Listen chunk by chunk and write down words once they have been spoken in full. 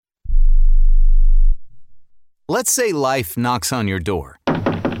Let's say life knocks on your door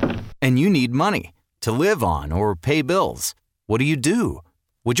and you need money to live on or pay bills. What do?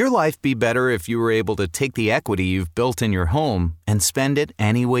 Would your life be better if you were able to take the equity you've built in your home and spend it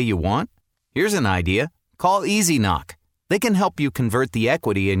any way you want? Here's an idea. Call Easy Knock. They can help you convert the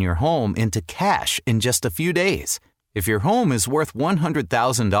equity in your home into cash in just a few days. If your home is worth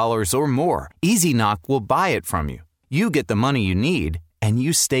 $100,000 or more, Easy Knock will buy it from you. You get the money you need, and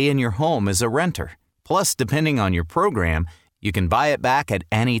you stay in your home as a renter. Plus, depending on your program, you can buy it back at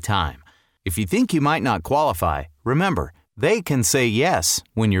any time. If you think you might not qualify, remember, they can say yes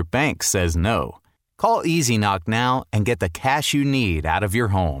when your bank says no. Call Easy Knock now and get the cash you need out of your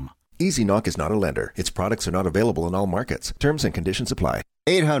home. Easy Knock is not a lender. Its products are not available in all markets. Terms and conditions apply.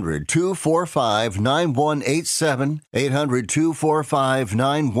 800-245-9187.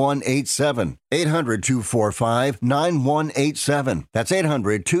 800-245-9187. 800-245-9187. That's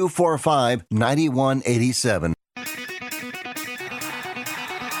 800-245-9187.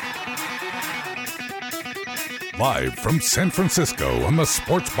 Live from San Francisco on the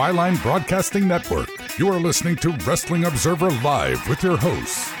Sports Byline Broadcasting Network, you are listening to Wrestling Observer Live with your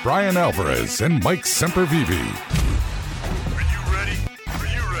hosts, Bryan Alvarez and Mike Sempervive. Are you ready? Are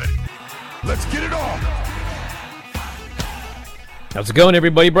you ready? Let's get it on! How's it going,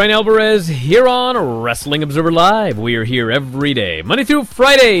 everybody? Bryan Alvarez here on Wrestling Observer Live. We are here every day, Monday through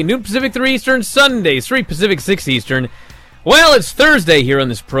Friday, noon Pacific, 3 Eastern, Sundays, 3 Pacific, 6 Eastern. Well, it's Thursday here on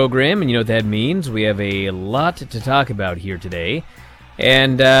this program, and you know what that means. We have a lot to talk about here today,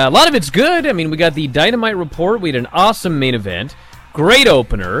 and a lot of it's good. I mean, we got the Dynamite report. We had an awesome main event, great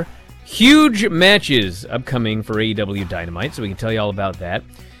opener, huge matches upcoming for AEW Dynamite, so we can tell you all about that.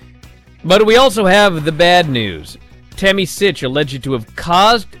 But we also have the bad news. Tammy Sytch alleged to have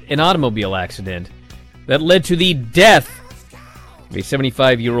caused an automobile accident that led to the death of a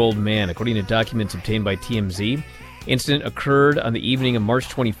 75-year-old man, according to documents obtained by TMZ. Incident occurred on the evening of March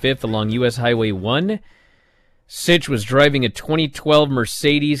 25th along U.S. Highway 1. Sytch was driving a 2012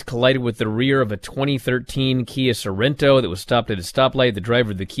 Mercedes, collided with the rear of a 2013 Kia Sorento that was stopped at a stoplight. The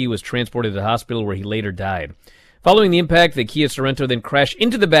driver of the Kia was transported to the hospital where he later died. Following the impact, the Kia Sorento then crashed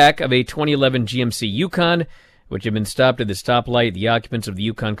into the back of a 2011 GMC Yukon, which had been stopped at the stoplight. The occupants of the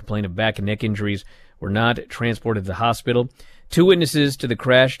Yukon complained of back and neck injuries, were not transported to the hospital. Two witnesses to the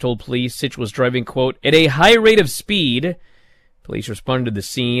crash told police Sytch was driving, quote, at a high rate of speed. Police responded to the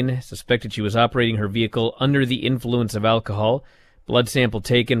scene, suspected she was operating her vehicle under the influence of alcohol. Blood sample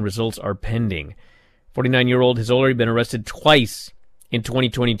taken, results are pending. 49-year-old has already been arrested twice in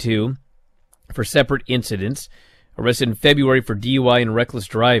 2022 for separate incidents. Arrested in February for DUI and reckless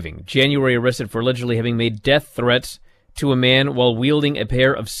driving. January, arrested for allegedly having made death threats to a man while wielding a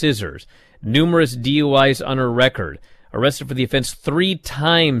pair of scissors. Numerous DUIs on her record. Arrested for the offense 3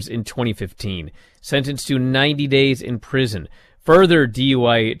 times in 2015. Sentenced to 90 days in prison. Further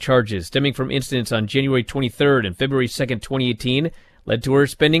DUI charges stemming from incidents on January 23rd and February 2nd, 2018 led to her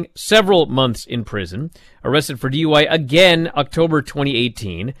spending several months in prison. Arrested for DUI again October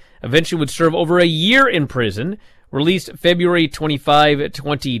 2018. Eventually would serve over a year in prison. Released February 25,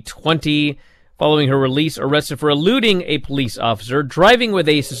 2020. Following her release, arrested for eluding a police officer, driving with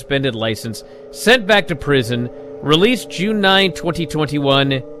a suspended license, sent back to prison, released June 9,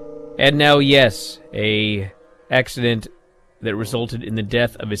 2021, and now, yes, a accident that resulted in the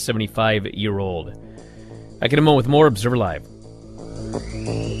death of a 75-year-old. Back in a moment with more Observer Live.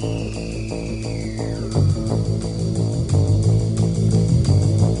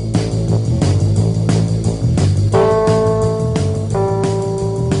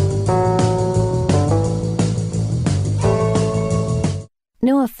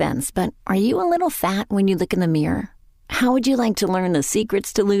 No offense, but are you a little fat when you look in the mirror? How would you like to learn the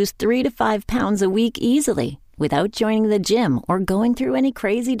secrets to lose 3 to 5 pounds a week easily without joining the gym or going through any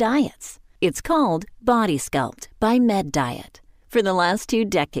crazy diets? It's called Body Sculpt by Med Diet. For the last 2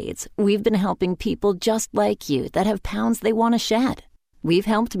 decades, we've been helping people just like you that have pounds they want to shed. We've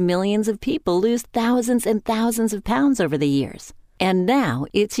helped millions of people lose thousands and thousands of pounds over the years. And now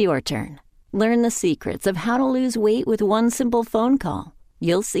it's your turn. Learn the secrets of how to lose weight with one simple phone call.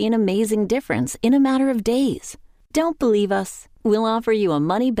 You'll see an amazing difference in a matter of days. Don't believe us? We'll offer you a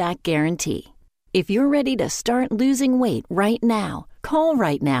money-back guarantee. If you're ready to start losing weight right now, call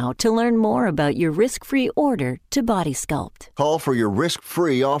right now to learn more about your risk-free order to Body Sculpt. Call for your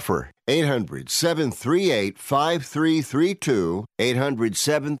risk-free offer. 800-738-5332.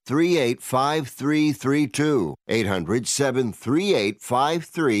 800-738-5332.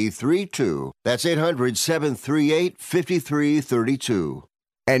 800-738-5332. That's 800-738-5332.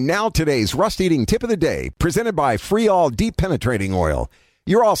 And now today's rust-eating tip of the day, presented by Free All Deep Penetrating Oil.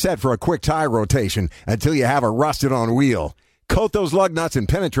 You're all set for a quick tire rotation until you have a rusted-on wheel. Coat those lug nuts in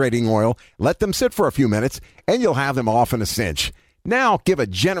penetrating oil, let them sit for a few minutes, and you'll have them off in a cinch. Now, give a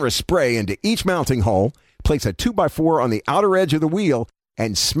generous spray into each mounting hole, place a 2x4 on the outer edge of the wheel,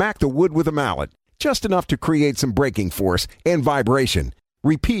 and smack the wood with a mallet, just enough to create some braking force and vibration.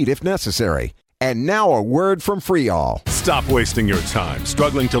 Repeat if necessary. And now a word from Freeall. Stop wasting your time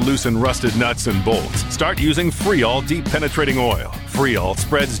struggling to loosen rusted nuts and bolts. Start using Freeall Deep Penetrating Oil. Freeall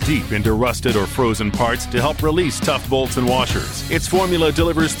spreads deep into rusted or frozen parts to help release tough bolts and washers. Its formula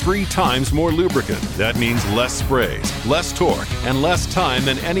delivers 3 times more lubricant. That means less sprays, less torque, and less time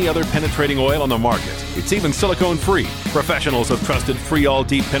than any other penetrating oil on the market. It's even silicone-free. Professionals have trusted Freeall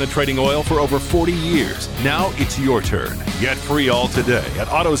Deep Penetrating Oil for over 40 years. Now it's your turn. Get Freeall today at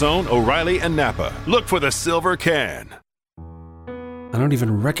AutoZone, O'Reilly, and Napa. Look for the silver can. I don't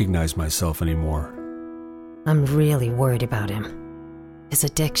even recognize myself anymore. I'm really worried about him. His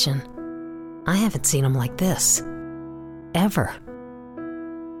addiction. I haven't seen him like this. Ever.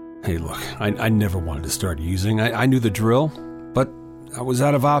 Hey, look, I never wanted to start using. I knew the drill, but I was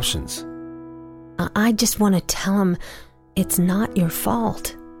out of options. I just want to tell him it's not your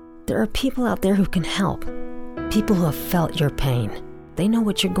fault. There are people out there who can help. People who have felt your pain. They know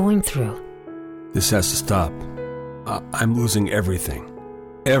what you're going through. This has to stop. I'm losing everything.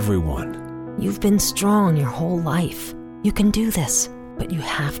 Everyone. You've been strong your whole life. You can do this, but you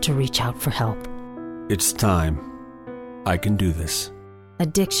have to reach out for help. It's time. I can do this.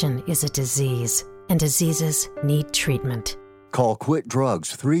 Addiction is a disease, and diseases need treatment. Call Quit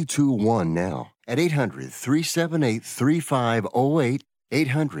Drugs 321 now at 800-378-3508,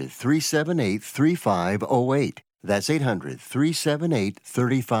 800-378-3508. That's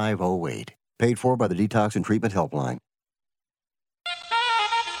 800-378-3508. Paid for by the Detox and Treatment Helpline.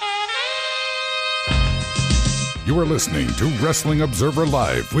 You are listening to Wrestling Observer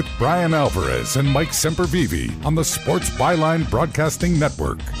Live with Bryan Alvarez and Mike Sempervive on the Sports Byline Broadcasting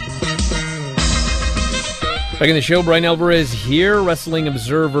Network. Back in the show, Bryan Alvarez here, Wrestling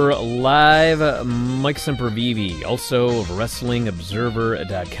Observer Live. Mike Sempervive, also of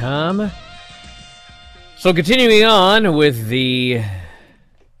WrestlingObserver.com. So continuing on with the...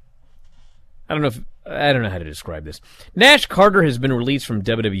 I don't know how to describe this. Nash Carter has been released from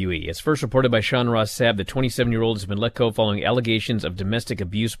WWE. As first reported by Sean Ross Sapp, the 27-year-old has been let go following allegations of domestic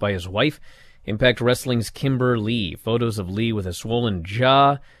abuse by his wife, Impact Wrestling's Kimber Lee. Photos of Lee with a swollen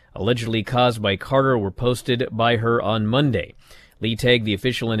jaw, allegedly caused by Carter, were posted by her on Monday. Lee tagged the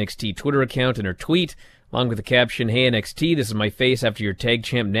official NXT Twitter account in her tweet, along with the caption, "Hey NXT, this is my face after your tag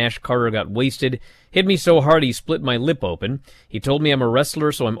champ Nash Carter got wasted. Hit me so hard he split my lip open. He told me I'm a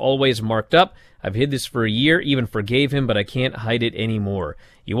wrestler, so I'm always marked up. I've hid this for a year, even forgave him, but I can't hide it anymore.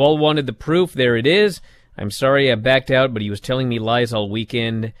 You all wanted the proof, there it is. I'm sorry I backed out, but he was telling me lies all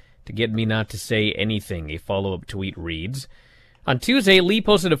weekend to get me not to say anything," a follow-up tweet reads. On Tuesday, Lee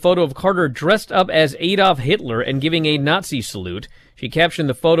posted a photo of Carter dressed up as Adolf Hitler and giving a Nazi salute. She captioned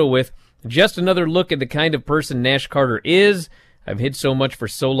the photo with, "Just another look at the kind of person Nash Carter is. I've hid so much for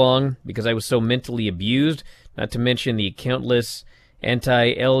so long because I was so mentally abused, not to mention the countless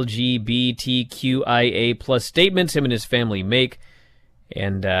anti-LGBTQIA plus statements him and his family make."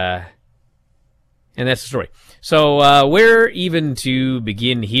 And that's the story. So where even to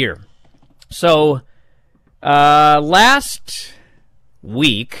begin here? So last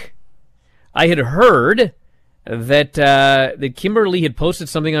week, I had heard that Kimberly had posted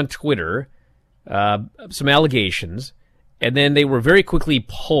something on Twitter, some allegations, and then they were very quickly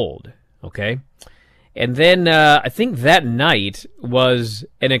pulled, okay? And then I think that night was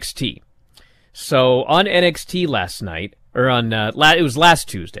NXT. So on NXT last night, or on it was last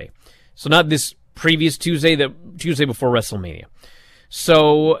Tuesday, so not this previous Tuesday, the Tuesday before WrestleMania.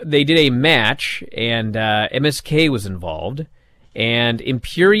 So they did a match, and MSK was involved, and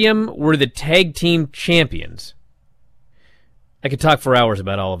Imperium were the tag team champions. I could talk for hours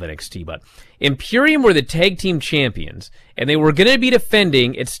about all of NXT, but Imperium were the tag team champions, and they were going to be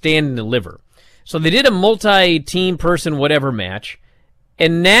defending at Stand and Deliver. So they did a multi-team person whatever match,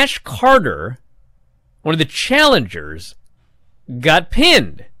 and Nash Carter, one of the challengers, got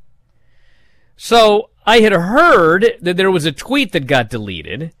pinned. So I had heard that there was a tweet that got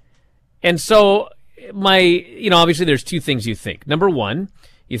deleted, and so obviously there's two things you think. Number one,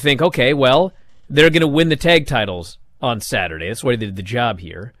 you think, okay, well, they're going to win the tag titles on Saturday. That's why they did the job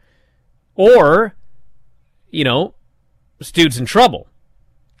here. Or, this dude's in trouble.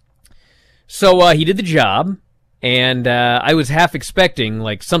 So he did the job, and I was half expecting,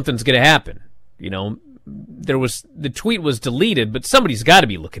 like, something's going to happen. The tweet was deleted, but somebody's got to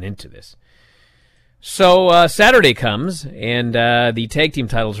be looking into this. So Saturday comes, and the tag team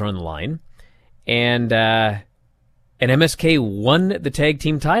titles are on the line, and MSK won the tag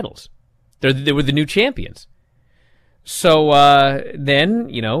team titles. They were the new champions. So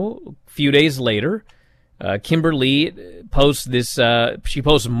then, a few days later, Kimberly posts this. She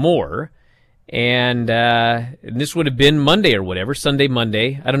posts more, and this would have been Monday or whatever, Sunday,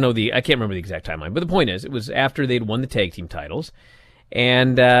 Monday. I can't remember the exact timeline, but the point is, it was after they'd won the tag team titles.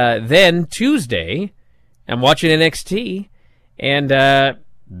 And then Tuesday, I'm watching NXT, and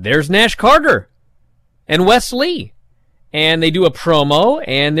there's Nash Carter and Wes Lee. And they do a promo,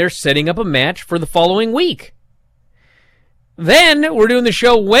 and they're setting up a match for the following week. Then we're doing the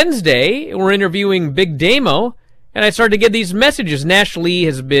show Wednesday. We're interviewing Big Damo, and I started to get these messages. Nash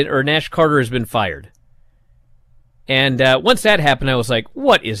Carter has been fired. And once that happened, I was like,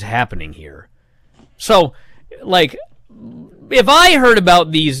 what is happening here? So, if I heard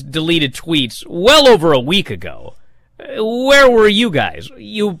about these deleted tweets well over a week ago, where were you guys?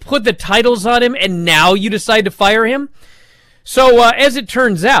 You put the titles on him, and now you decide to fire him? So, as it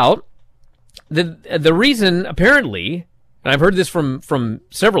turns out, the reason, apparently, and I've heard this from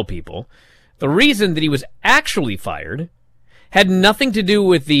several people, the reason that he was actually fired had nothing to do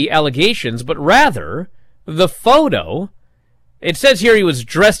with the allegations, but rather the photo. It says here he was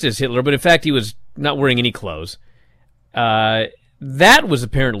dressed as Hitler, but in fact he was not wearing any clothes. That was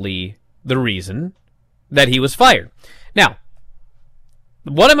apparently the reason that he was fired. Now,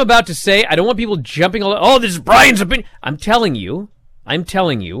 what I'm about to say, I don't want people jumping all, this is Bryan's opinion. I'm telling you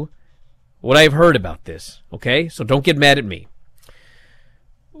what I've heard about this, okay? So don't get mad at me.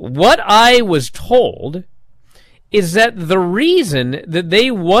 What I was told is that the reason that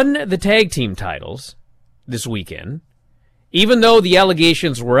they won the tag team titles this weekend, even though the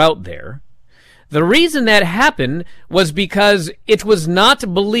allegations were out there, the reason that happened was because it was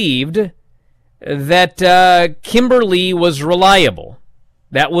not believed that Kimberly was reliable.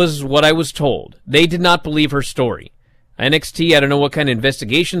 That was what I was told. They did not believe her story. NXT, I don't know what kind of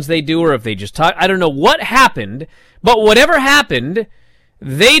investigations they do or if they just talk. I don't know what happened, but whatever happened,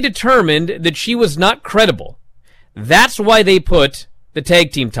 they determined that she was not credible. That's why they put the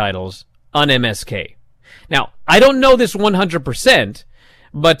tag team titles on MSK. Now, I don't know this 100%,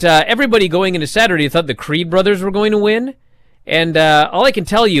 but everybody going into Saturday thought the Creed brothers were going to win. And all I can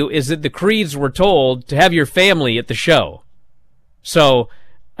tell you is that the Creeds were told to have your family at the show. So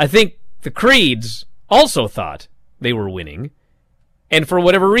I think the Creeds also thought they were winning. And for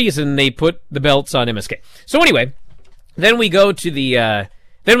whatever reason, they put the belts on MSK. So anyway, then we go to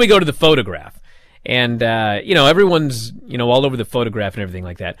the photograph. And, everyone's, all over the photograph and everything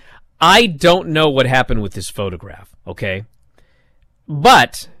like that. I don't know what happened with this photograph, okay?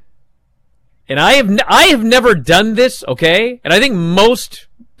 But, and I have never done this, okay? And I think most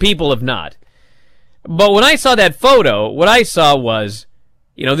people have not. But when I saw that photo, what I saw was,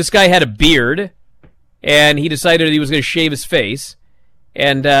 this guy had a beard, and he decided he was going to shave his face.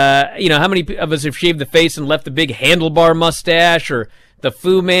 And, how many of us have shaved the face and left the big handlebar mustache, or the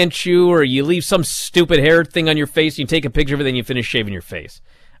Fu Manchu, or you leave some stupid hair thing on your face, and you take a picture of it, then you finish shaving your face.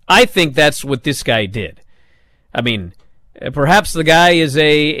 I think that's what this guy did. I mean, perhaps the guy is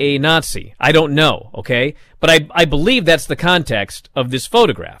a Nazi. I don't know, okay? But I believe that's the context of this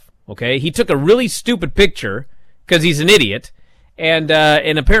photograph, okay? He took a really stupid picture, because he's an idiot, and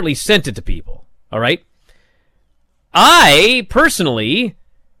apparently sent it to people, all right? I, personally,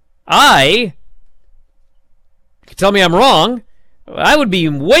 you can tell me I'm wrong, I would be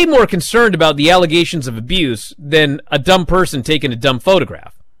way more concerned about the allegations of abuse than a dumb person taking a dumb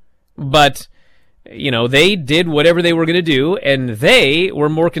photograph. But, they did whatever they were going to do, and they were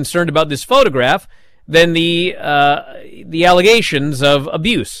more concerned about this photograph than the allegations of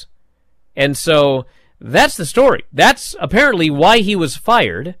abuse. And so that's the story. That's apparently why he was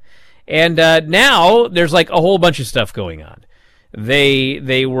fired. And now there's a whole bunch of stuff going on.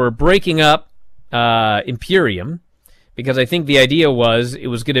 They were breaking up Imperium because I think the idea was it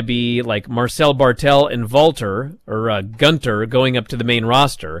was going to be Marcel Bartel and Walter or Gunter going up to the main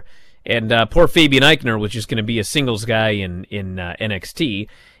roster, and poor Fabian Eichner was just going to be a singles guy in NXT.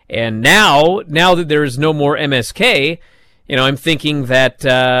 And now that there is no more MSK, I'm thinking that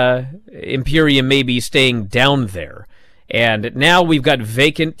Imperium may be staying down there. And now we've got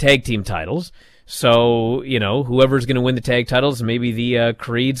vacant tag team titles. So, whoever's going to win the tag titles, maybe the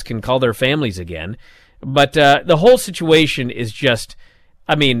Creeds can call their families again. But the whole situation is just,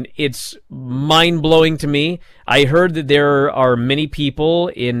 it's mind-blowing to me. I heard that there are many people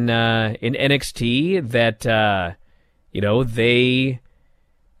in NXT that,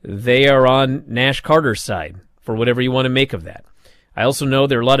 they are on Nash Carter's side, for whatever you want to make of that. I also know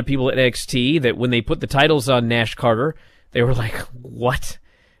there are a lot of people at NXT that when they put the titles on Nash Carter, they were like, what?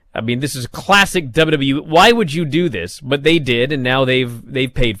 I mean, this is classic WWE. Why would you do this? But they did, and now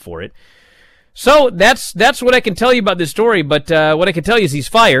they've paid for it. So that's what I can tell you about this story. But what I can tell you is he's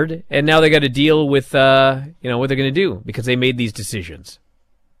fired, and now they got to deal with what they're going to do because they made these decisions.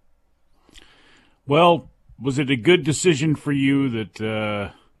 Well, was it a good decision for you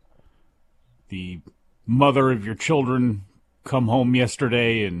that the mother of your children come home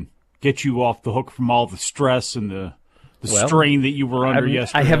yesterday and get you off the hook from all the stress and the strain that you were under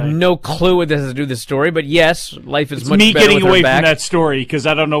yesterday? I have no clue what this has to do with this story, but yes, life is much better with her back. Me getting away from that story because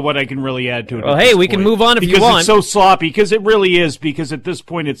I don't know what I can really add to it. Well, hey, we can move on if you want. Because it's so sloppy, because it really is, because at this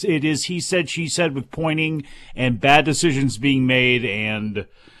point it is he said, she said with pointing and bad decisions being made and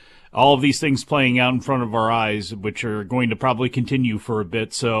all of these things playing out in front of our eyes, which are going to probably continue for a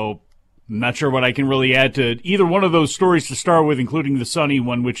bit, so I'm not sure what I can really add to either one of those stories to start with, including the Sonny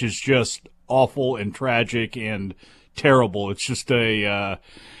one, which is just awful and tragic and terrible. It's just there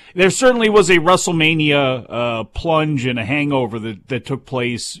certainly was a WrestleMania plunge and a hangover that took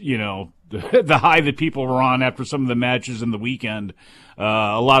place, the high that people were on after some of the matches in the weekend.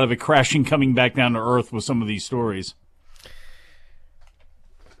 A lot of it crashing, coming back down to earth with some of these stories.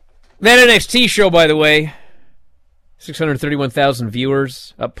 That NXT show, by the way, 631,000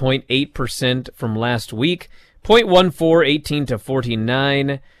 viewers, up 0.8% from last week. 0.14,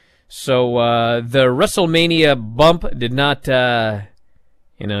 18-49. So the WrestleMania bump did not, it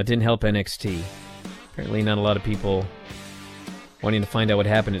didn't help NXT. Apparently not a lot of people wanting to find out what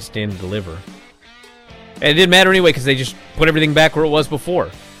happened at Stand and Deliver. And it didn't matter anyway because they just put everything back where it was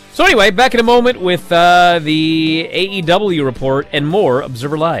before. So anyway, back in a moment with the AEW report and more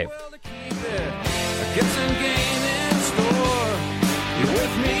Observer Live.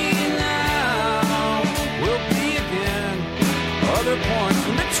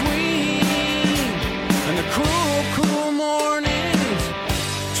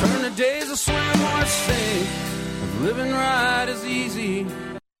 Living right is easy.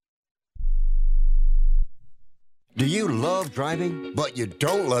 Do you love driving, but you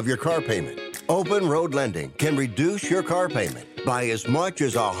don't love your car payment? Open Road Lending can reduce your car payment by as much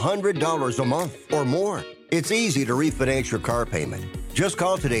as $100 a month or more. It's easy to refinance your car payment. Just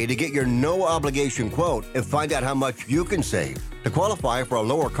call today to get your no-obligation quote and find out how much you can save. To qualify for a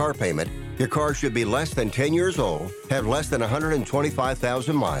lower car payment, your car should be less than 10 years old, have less than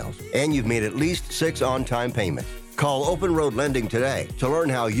 125,000 miles, and you've made at least 6 on-time payments. Call Open Road Lending today to learn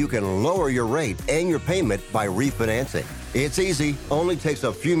how you can lower your rate and your payment by refinancing. It's easy, only takes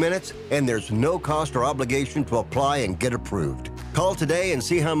a few minutes, and there's no cost or obligation to apply and get approved. Call today and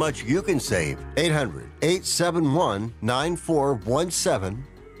see how much you can save. 800-871-9417.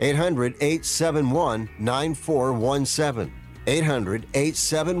 800-871-9417.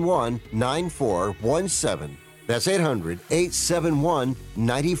 800-871-9417. That's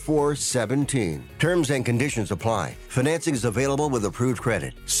 800-871-9417. Terms and conditions apply. Financing is available with approved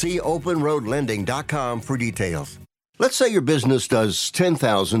credit. See openroadlending.com for details. Let's say your business does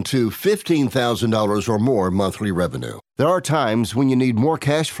 $10,000 to $15,000 or more monthly revenue. There are times when you need more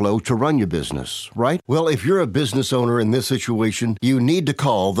cash flow to run your business, right? Well, if you're a business owner in this situation, you need to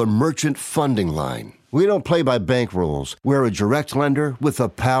call the Merchant Funding Line. We don't play by bank rules. We're a direct lender with the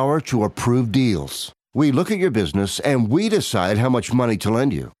power to approve deals. We look at your business and we decide how much money to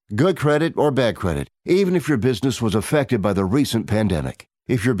lend you. Good credit or bad credit, even if your business was affected by the recent pandemic.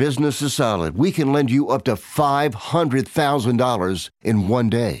 If your business is solid, we can lend you up to $500,000 in one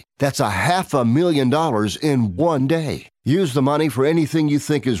day. That's $500,000 in one day. Use the money for anything you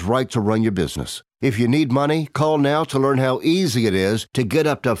think is right to run your business. If you need money, call now to learn how easy it is to get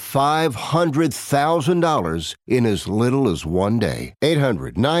up to $500,000 in as little as one day.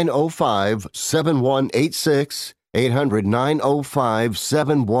 800-905-7186.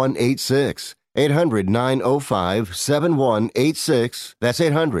 800-905-7186. 800-905-7186. That's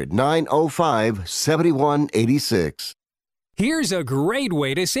 800-905-7186. Here's a great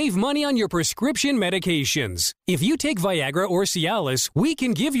way to save money on your prescription medications. If you take Viagra or Cialis, we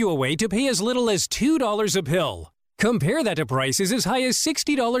can give you a way to pay as little as $2 a pill. Compare that to prices as high as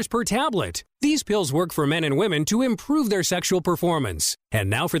 $60 per tablet. These pills work for men and women to improve their sexual performance. And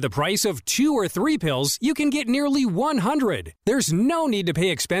now for the price of 2 or 3 pills, you can get nearly 100. There's no need to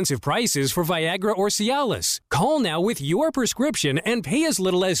pay expensive prices for Viagra or Cialis. Call now with your prescription and pay as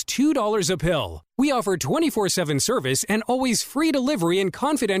little as $2 a pill. We offer 24/7 service and always free delivery and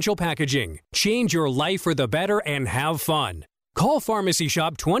confidential packaging. Change your life for the better and have fun. Call Pharmacy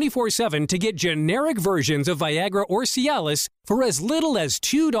Shop 24/7 to get generic versions of Viagra or Cialis for as little as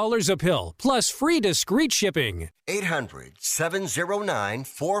 $2 a pill, plus free discreet shipping.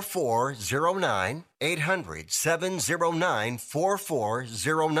 800-709-4409.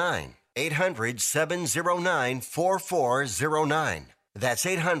 800-709-4409. 800-709-4409. That's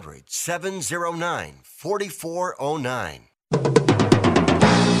 800-709-4409.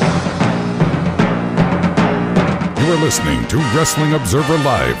 You are listening to Wrestling Observer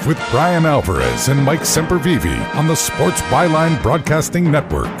Live with Bryan Alvarez and Mike Sempervive on the Sports Byline Broadcasting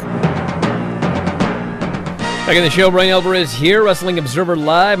Network. Back in the show, Bryan Alvarez here, Wrestling Observer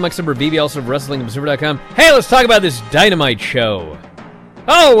Live. Mike Sempervive, also of WrestlingObserver.com. Hey, let's talk about this Dynamite show.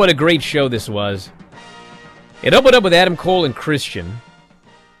 Oh, what a great show this was. It opened up with Adam Cole and Christian,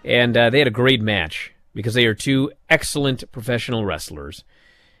 and they had a great match because they are two excellent professional wrestlers.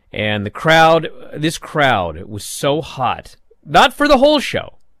 And this crowd was so hot. Not for the whole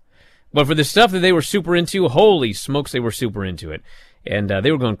show, but for the stuff that they were super into. Holy smokes, they were super into it. And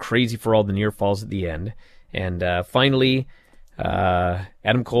they were going crazy for all the near falls at the end. And finally,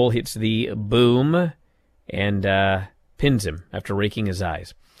 Adam Cole hits the boom and pins him after raking his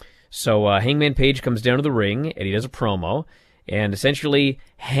eyes. So Hangman Page comes down to the ring, and he does a promo. And essentially,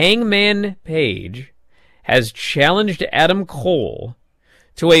 Hangman Page has challenged Adam Cole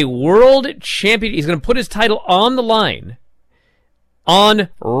to a world champion. He's going to put his title on the line on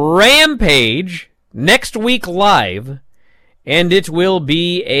Rampage next week live, and it will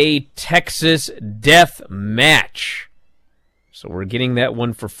be a Texas death match. So we're getting that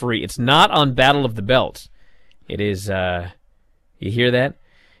one for free. It's not on Battle of the Belts. It is, you hear that?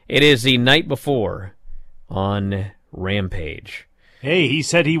 It is the night before on Rampage. Hey, he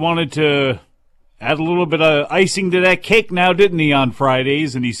said he wanted to add a little bit of icing to that cake now, didn't he, on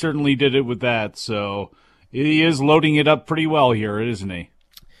Fridays? And he certainly did it with that. So he is loading it up pretty well here, isn't he?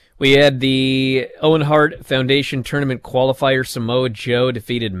 We had the Owen Hart Foundation Tournament qualifier. Samoa Joe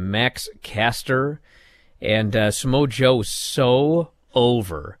defeated Max Caster. And Samoa Joe was so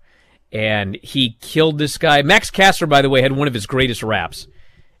over. And he killed this guy. Max Caster, by the way, had one of his greatest raps.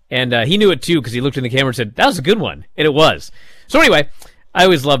 And he knew it, too, because he looked in the camera and said, that was a good one. And it was. So anyway, I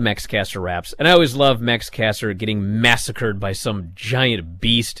always love Max Caster raps, and I always love Max Caster getting massacred by some giant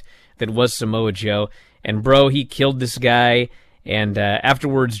beast that was Samoa Joe. And, bro, he killed this guy, and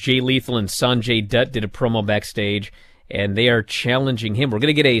afterwards Jay Lethal and Sanjay Dutt did a promo backstage, and they are challenging him. We're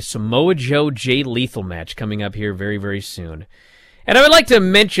going to get a Samoa Joe-Jay Lethal match coming up here very, very soon. And I would like to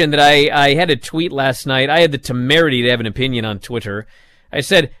mention that I had a tweet last night. I had the temerity to have an opinion on Twitter. I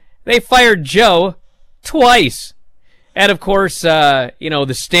said, they fired Joe twice. And, of course, the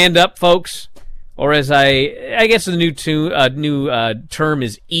stand-up folks, or as I guess the new term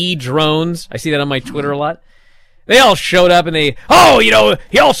is E-drones. I see that on my Twitter a lot. They all showed up and he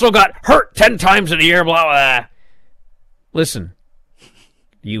also got hurt 10 times in a year, blah, blah. Listen,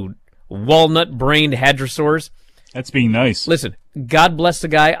 you walnut-brained hadrosaurs. That's being nice. Listen, God bless the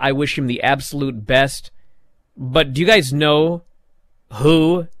guy. I wish him the absolute best. But do you guys know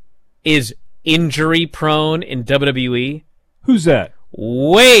who is injury-prone in WWE? Who's that?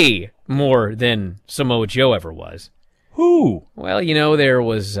 Way more than Samoa Joe ever was. Who? Well, there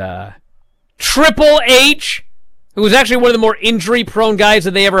was Triple H, who was actually one of the more injury-prone guys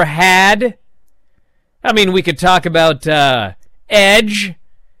that they ever had. I mean, we could talk about Edge.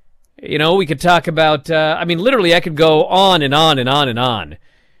 We could talk about, literally I could go on and on and on and on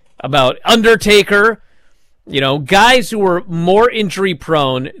about Undertaker. Guys who were more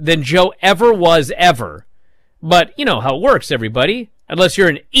injury-prone than Joe ever was ever. But you know how it works, everybody. Unless you're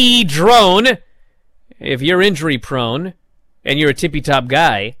an E-drone. If you're injury-prone and you're a tippy-top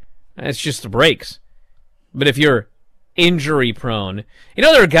guy, that's just the breaks. But if you're injury-prone,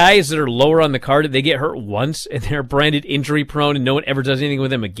 there are guys that are lower on the card that they get hurt once and they're branded injury-prone and no one ever does anything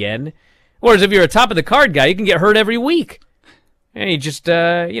with them again. Whereas if you're a top-of-the-card guy, you can get hurt every week. And you just,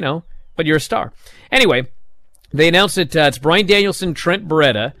 but you're a star. Anyway, they announced that it's Bryan Danielson, Trent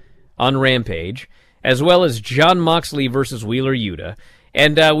Beretta on Rampage, as well as Jon Moxley versus Wheeler Yuta.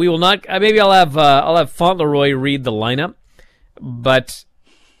 And we will not. Maybe I'll have Fauntleroy read the lineup, but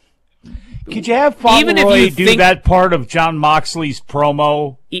could you have Fauntleroy do that part of Jon Moxley's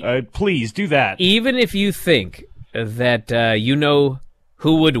promo? Please do that. Even if you think that you know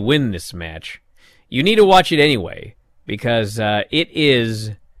who would win this match, you need to watch it anyway because it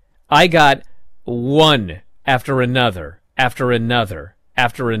is. I got one after another, after another,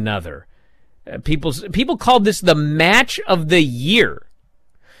 after another. People called this the match of the year.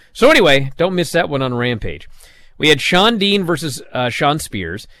 So anyway, don't miss that one on Rampage. We had Sean Dean versus Sean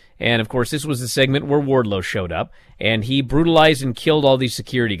Spears, And, of course, this was the segment where Wardlow showed up, and he brutalized and killed all these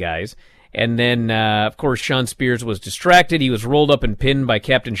security guys. And then, of course, Shawn Spears was distracted. He was rolled up and pinned by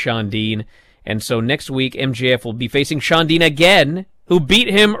Captain Shawn Dean. And so next week, MJF will be facing Shawn Dean again, who beat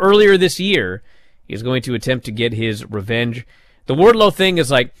him earlier this year. He's going to attempt to get his revenge. The Wardlow thing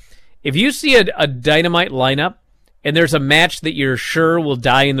is like, if you see a Dynamite lineup, and there's a match that you're sure will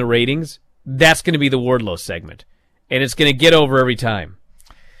die in the ratings, that's going to be the Wardlow segment. And it's going to get over every time.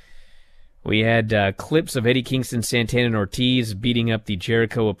 We had clips of Eddie Kingston, Santana, and Ortiz beating up the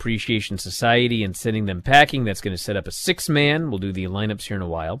Jericho Appreciation Society and sending them packing. That's going to set up a 6-man. We'll do the lineups here in a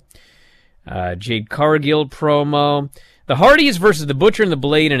while. Jade Cargill promo. The Hardys versus the Butcher and the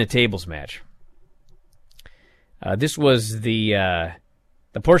Blade in a tables match. This was the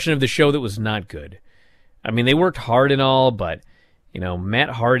portion of the show that was not good. I mean, they worked hard and all, but, Matt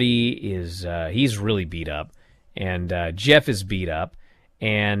Hardy is, he's really beat up. And Jeff is beat up.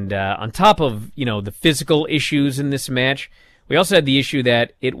 And on top of, the physical issues in this match, we also had the issue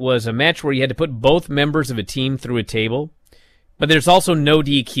that it was a match where you had to put both members of a team through a table, but there's also no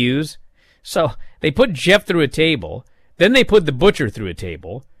DQs. So they put Jeff through a table, then they put the Butcher through a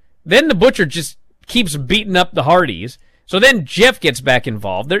table, then the Butcher just keeps beating up the Hardys, so then Jeff gets back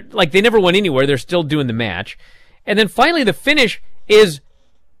involved. They never went anywhere, they're still doing the match. And then finally the finish is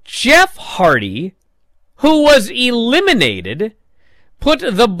Jeff Hardy, who was eliminated, put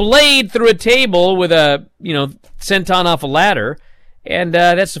the Blade through a table with a, senton off a ladder, and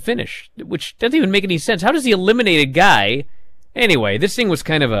that's the finish, which doesn't even make any sense. How does he eliminate a guy? Anyway, this thing was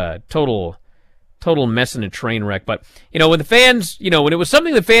kind of a total mess and a train wreck. But, when the fans, when it was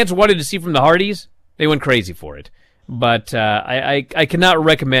something the fans wanted to see from the Hardys, they went crazy for it. But I cannot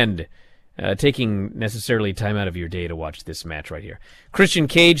recommend taking necessarily time out of your day to watch this match right here. Christian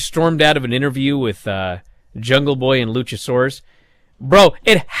Cage stormed out of an interview with Jungle Boy and Luchasaurus. Bro,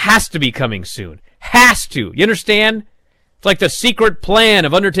 it has to be coming soon. Has to. You understand? It's like the secret plan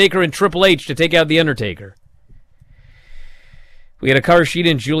of Undertaker and Triple H to take out The Undertaker. We had Hikaru Shida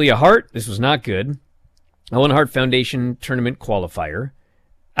and Julia Hart. This was not good. Owen Hart Foundation tournament qualifier.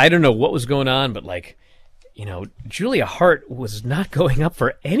 I don't know what was going on, but Julia Hart was not going up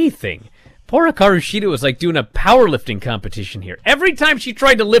for anything. Poor Hikaru Shida was like doing a powerlifting competition here. Every time she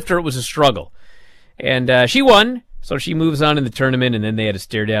tried to lift her, it was a struggle. And she won. So she moves on in the tournament, and then they had to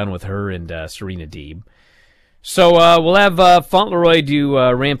stare down with her and Serena Deeb. So we'll have Fauntleroy do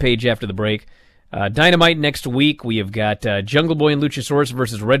Rampage after the break. Dynamite next week. We have got Jungle Boy and Luchasaurus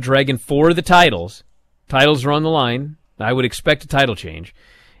versus Red Dragon for the titles. Titles are on the line. I would expect a title change.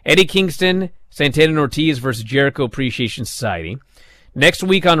 Eddie Kingston, Santana and Ortiz versus Jericho Appreciation Society. Next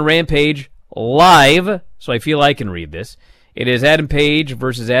week on Rampage, live, so I feel I can read this. It is Adam Page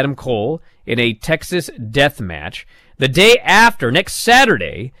versus Adam Cole in a Texas death match. The day after, next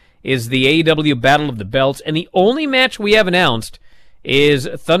Saturday, is the AEW Battle of the Belts, and the only match we have announced is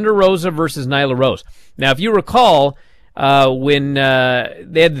Thunder Rosa versus Nyla Rose. Now, if you recall, when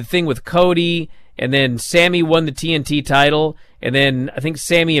they had the thing with Cody, and then Sammy won the TNT title, and then I think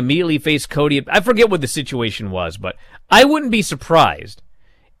Sammy immediately faced Cody. I forget what the situation was, but I wouldn't be surprised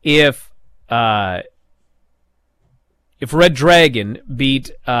if Red Dragon beat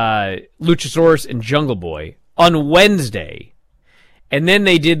Luchasaurus and Jungle Boy on Wednesday, and then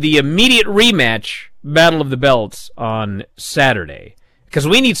they did the immediate rematch Battle of the Belts on Saturday. Because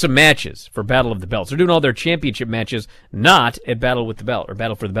we need some matches for Battle of the Belts. They're doing all their championship matches, not at Battle with the Belt or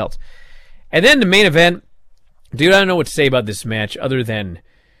Battle for the Belts. And then the main event, dude, I don't know what to say about this match other than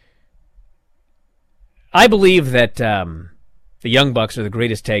I believe that the Young Bucks are the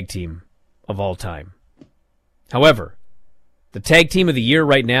greatest tag team of all time. However, the tag team of the year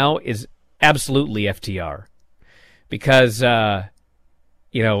right now is absolutely FTR. Because,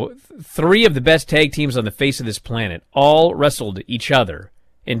 three of the best tag teams on the face of this planet all wrestled each other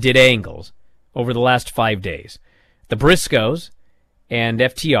and did angles over the last 5 days. The Briscoes and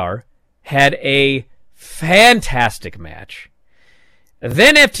FTR had a fantastic match.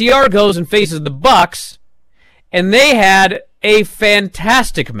 Then FTR goes and faces the Bucks, and they had a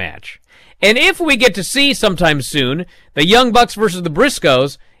fantastic match. And if we get to see sometime soon the Young Bucks versus the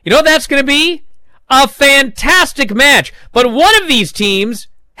Briscoes, you know what that's going to be? A fantastic match. But one of these teams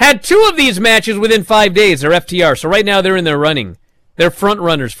had two of these matches within 5 days. They're FTR. So right now they're in their running. They're front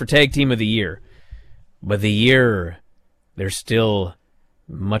runners for Tag Team of the Year. But there's still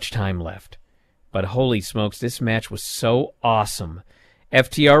much time left. But holy smokes, this match was so awesome.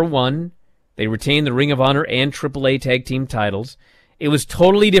 FTR won. They retained the Ring of Honor and AAA Tag Team titles. It was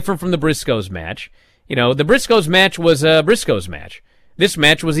totally different from the Briscoes match. The Briscoes match was a Briscoes match. This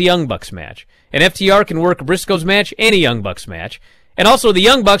match was a Young Bucks match. And FTR can work a Briscoes match and a Young Bucks match. And also, the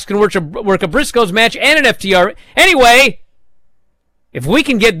Young Bucks can work a Briscoes match and an FTR. Anyway, if we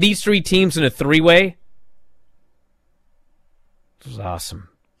can get these three teams in a three-way, this was awesome.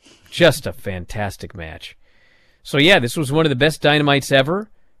 Just a fantastic match. So yeah, this was one of the best Dynamites ever.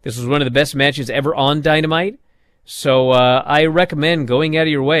 This was one of the best matches ever on Dynamite. So I recommend going out of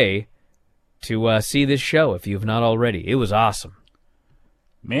your way to see this show if you have not already. It was awesome.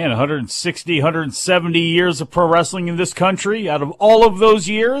 Man, 160, 170 years of pro wrestling in this country. Out of all of those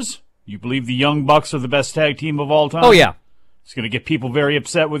years, you believe the Young Bucks are the best tag team of all time? Oh, yeah. It's going to get people very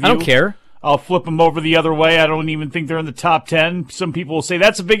upset with you. I don't care. I'll flip them over the other way. I don't even think they're in the top 10. Some people will say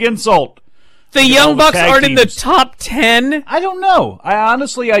that's a big insult. The Young Bucks aren't in the top 10? I don't know. I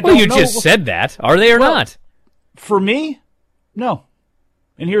don't know. Well, you just said that. Are they or not? For me, no.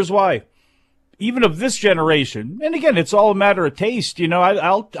 And here's why. Even of this generation, and again, it's all a matter of taste. You know,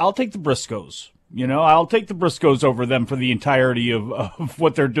 I'll take the Briscoes. You know, I'll take the Briscoes over them for the entirety of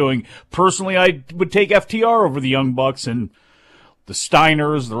what they're doing. Personally, I would take FTR over the Young Bucks and the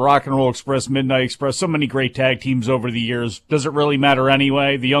Steiners, the Rock and Roll Express, Midnight Express, so many great tag teams over the years. Does it really matter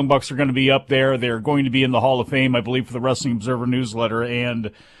anyway? The Young Bucks are going to be up there. They're going to be in the Hall of Fame, I believe, for the Wrestling Observer newsletter, and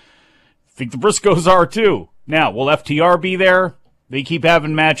I think the Briscoes are too. Now, will FTR be there? They keep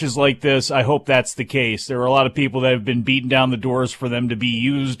having matches like this. I hope that's the case. There are a lot of people that have been beating down the doors for them to be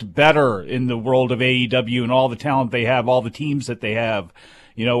used better in the world of AEW and all the talent they have, all the teams that they have.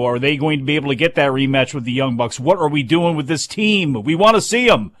 You know, are they going to be able to get that rematch with the Young Bucks? What are we doing with this team? We want to see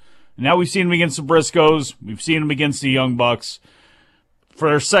them. Now we've seen them against the Briscoes. We've seen them against the Young Bucks for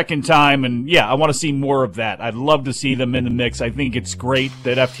their second time. And, yeah, I want to see more of that. I'd love to see them in the mix. I think it's great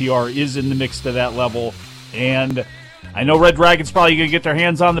that FTR is in the mix to that level. And I know Red Dragon's probably going to get their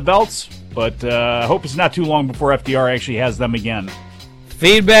hands on the belts, but I hope it's not too long before FTR actually has them again.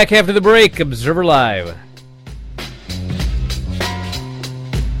 Feedback after the break. Observer Live.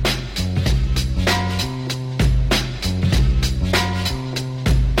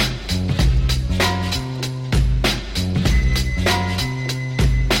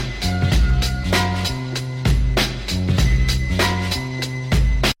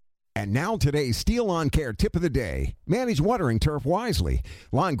 Now today's Steel Lawn Care tip of the day. Manage watering turf wisely.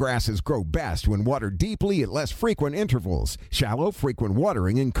 Lawn grasses grow best when watered deeply at less frequent intervals. Shallow, frequent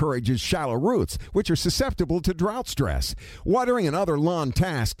watering encourages shallow roots, which are susceptible to drought stress. Watering and other lawn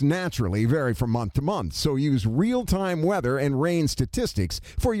tasks naturally vary from month to month, so use real-time weather and rain statistics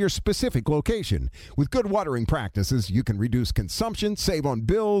for your specific location. With good watering practices, you can reduce consumption, save on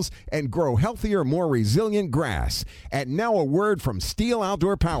bills, and grow healthier, more resilient grass. And now a word from Steel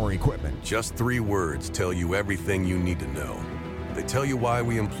Outdoor Power Equipment. Just 3 words tell you everything you need to know. They tell you why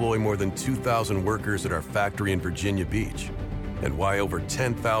we employ more than 2,000 workers at our factory in Virginia Beach, and why over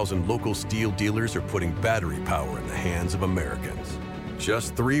 10,000 local steel dealers are putting battery power in the hands of Americans.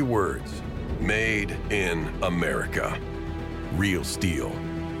 Just 3 words. Made in America. Real steel.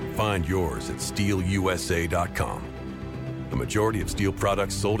 Find yours at steelusa.com. The majority of steel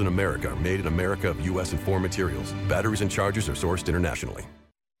products sold in America are made in America of U.S. and foreign materials. Batteries and chargers are sourced internationally.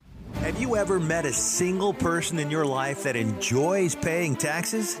 Have you ever met a single person in your life that enjoys paying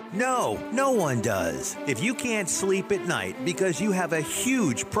taxes? No, no one does. If you can't sleep at night because you have a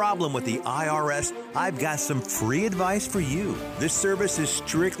huge problem with the IRS, I've got some free advice for you. This service is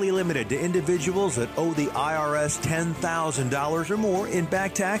strictly limited to individuals that owe the IRS $10,000 or more in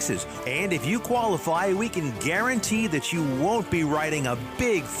back taxes. And if you qualify, we can guarantee that you won't be writing a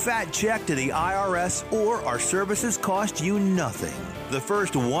big fat check to the IRS, or our services cost you nothing. The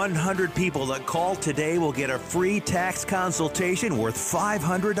first 100 people that call today will get a free tax consultation worth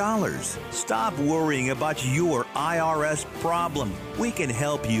 $500. Stop worrying about your IRS problem. We can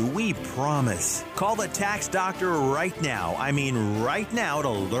help you, we promise. Call the tax doctor right now. I mean right now, to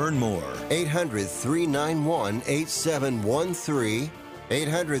learn more. 800-391-8713.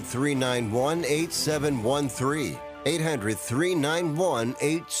 800-391-8713.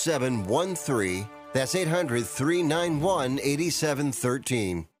 800-391-8713. That's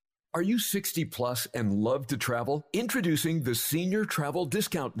 800-391-8713. Are you 60 plus and love to travel? Introducing the Senior Travel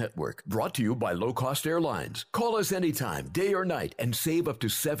Discount Network, brought to you by Low Cost Airlines. Call us anytime, day or night, and save up to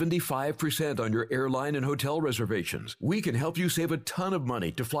 75% on your airline and hotel reservations. We can help you save a ton of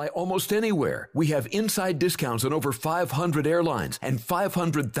money to fly almost anywhere. We have inside discounts on over 500 airlines and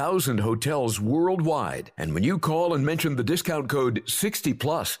 500,000 hotels worldwide. And when you call and mention the discount code 60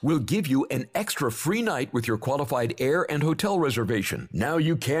 plus, we'll give you an extra free night with your qualified air and hotel reservation. Now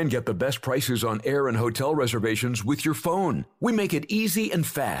you can get get the best prices on air and hotel reservations with your phone. We make it easy and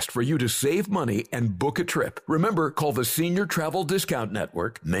fast for you to save money and book a trip. Remember, call the Senior Travel Discount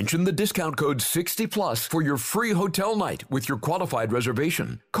Network. Mention the discount code 60+ for your free hotel night with your qualified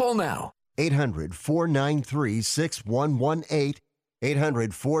reservation. Call now. 800-493-6118.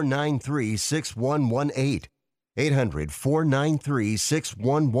 800-493-6118.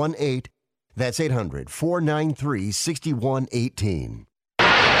 800-493-6118. That's 800-493-6118.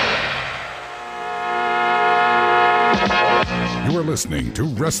 You are listening to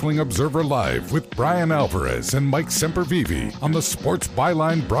Wrestling Observer Live with Bryan Alvarez and Mike Sempervive on the Sports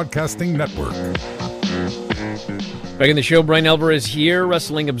Byline Broadcasting Network. Back in the show, Bryan Alvarez here,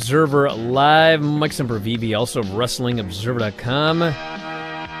 Wrestling Observer Live. Mike Sempervive, also of WrestlingObserver.com.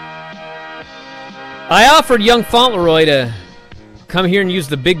 I offered young Fauntleroy to come here and use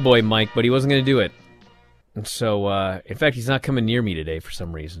the big boy mic, but he wasn't going to do it. And so, in fact, he's not coming near me today for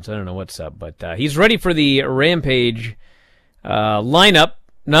some reason, so I don't know what's up. But he's ready for the Rampage lineup.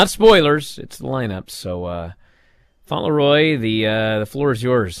 Not spoilers, it's the lineup. So, Fauntleroy, the floor is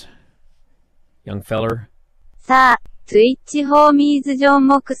yours, young feller. さあ、ツイッチホーミーズジョン・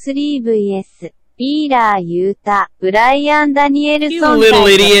モクスリー vs ビーラー・ユータ、ブライアン・ダニエルソン You little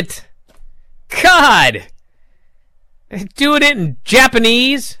idiot! God! Doing it in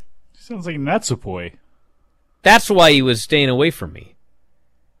Japanese? Sounds like Natsupoi. That's why he was staying away from me.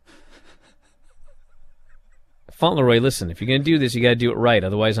 Fauntleroy, listen, if you're going to do this, you got to do it right.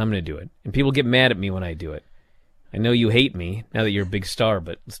 Otherwise, I'm going to do it. And people get mad at me when I do it. I know you hate me, now that you're a big star,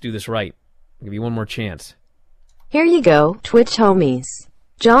 but let's do this right. I'll give you one more chance. Here you go, Twitch homies.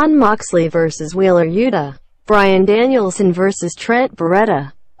 Jon Moxley vs. Wheeler Yuta. Bryan Danielson vs. Trent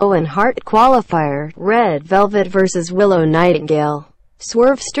Beretta. Owen Hart qualifier. Red Velvet vs. Willow Nightingale.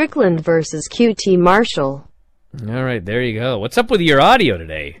 Swerve Strickland vs. QT Marshall. All right, there you go. What's up with your audio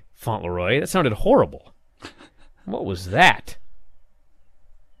today, Fauntleroy? That sounded horrible. What was that?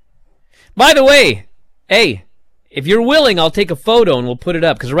 By the way, hey, if you're willing, I'll take a photo and we'll put it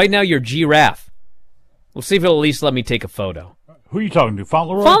up, because right now you're Giraffe. We'll see if it'll at least let me take a photo. Who are you talking to,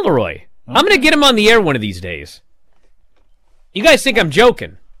 Fauntleroy? Fauntleroy. Okay. I'm going to get him on the air one of these days. You guys think I'm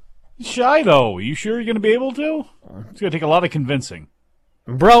joking? Shy, though. You sure you're going to be able to? It's going to take a lot of convincing.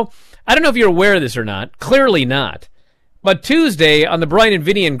 Bro, I don't know if you're aware of this or not. Clearly not. But Tuesday on the Bryan and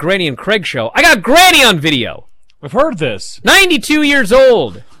Vinny and Granny and Craig show, I got Granny on video. I've heard this. 92 years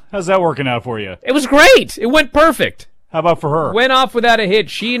old. How's that working out for you? It was great. It went perfect. How about for her? Went off without a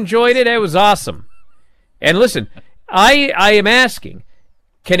hitch. She enjoyed it. It was awesome. And listen, I am asking,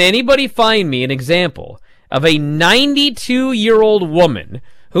 can anybody find me an example of a 92-year-old woman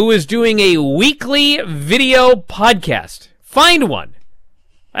who is doing a weekly video podcast? Find one.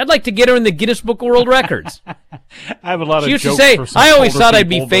 I'd like to get her in the Guinness Book of World Records. I have a lot of jokes. She used to say, I always thought I'd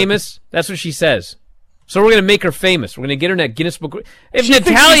be people, famous. That's what she says. So we're going to make her famous. We're going to get her in that Guinness Book. If she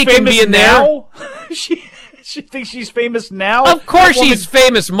Natalia can be in now? There... She thinks she's famous now? Of course she's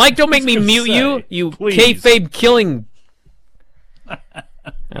famous. Mike, don't make me mute you please. kayfabe killing.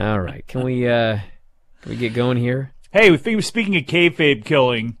 All right. Can we get going here? Hey, speaking of kayfabe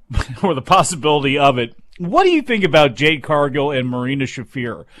killing, or the possibility of it, what do you think about Jade Cargill and Marina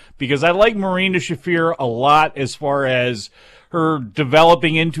Shafir? Because I like Marina Shafir a lot as far as her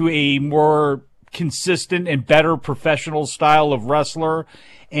developing into a more consistent and better professional style of wrestler.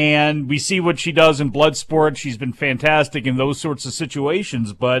 And we see what she does in Bloodsport. She's been fantastic in those sorts of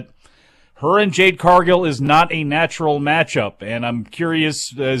situations, but her and Jade Cargill is not a natural matchup. And I'm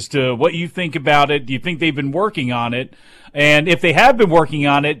curious as to what you think about it. Do you think they've been working on it? And if they have been working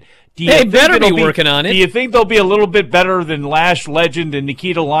on it, they better be working on it. Do you think they'll be a little bit better than Lash Legend and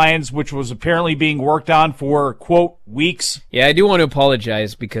Nikita Lyons, which was apparently being worked on for, quote, weeks? Yeah, I do want to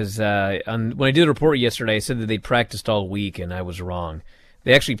apologize because when I did the report yesterday, I said that they'd practiced all week, and I was wrong.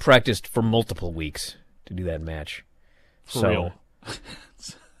 They actually practiced for multiple weeks to do that match. For real.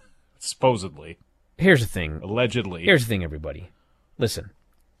 Supposedly. Here's the thing. Allegedly. Here's the thing, everybody. Listen.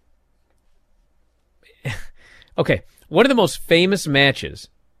 Okay, one of the most famous matches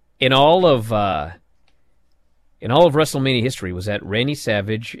in all of WrestleMania history was that Randy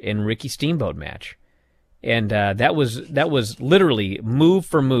Savage and Ricky Steamboat match, and that was literally move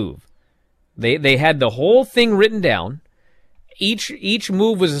for move. They had the whole thing written down. Each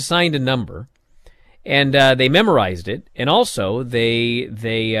move was assigned a number, and they memorized it. And also they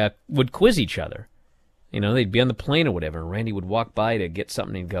would quiz each other. You know, they'd be on the plane or whatever, and Randy would walk by to get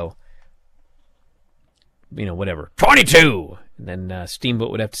something and go, you know, whatever, 22. And then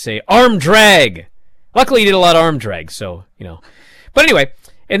Steamboat would have to say arm drag. Luckily, he did a lot of arm drag, so you know. But anyway,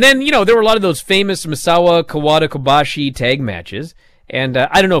 and then there were a lot of those famous Misawa Kawada Kobashi tag matches. And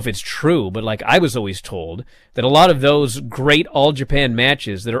I don't know if it's true, but like I was always told that a lot of those great All Japan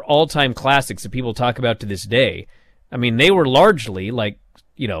matches that are all-time classics that people talk about to this day, I mean, they were largely like,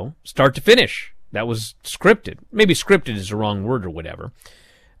 start to finish. That was scripted. Maybe scripted is the wrong word or whatever.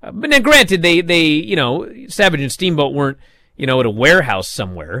 But then granted, they Savage and Steamboat weren't, at a warehouse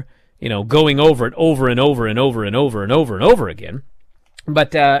somewhere, going over it over and over and over and over and over and over again.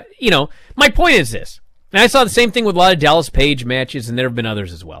 But, my point is this. And I saw the same thing with a lot of Dallas Page matches, and there have been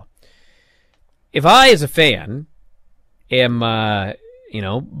others as well. If I, as a fan, am,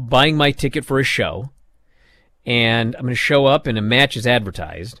 buying my ticket for a show, and I'm going to show up and a match is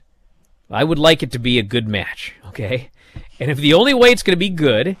advertised, I would like it to be a good match, okay? And if the only way it's going to be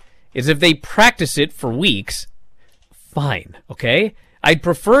good is if they practice it for weeks, fine, okay? I'd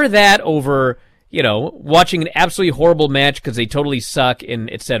prefer that over, watching an absolutely horrible match because they totally suck and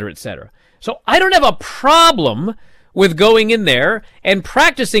et cetera, et cetera. So I don't have a problem with going in there and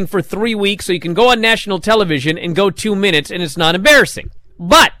practicing for 3 weeks so you can go on national television and go 2 minutes and it's not embarrassing.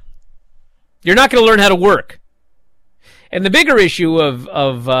 But you're not going to learn how to work. And the bigger issue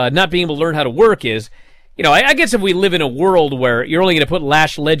of not being able to learn how to work is, I guess if we live in a world where you're only going to put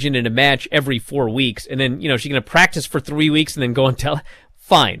Lash Legend in a match every 4 weeks and then, she's going to practice for 3 weeks and then go and tell,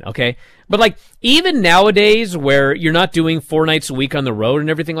 fine, okay? But like, even nowadays where you're not doing 4 nights a week on the road and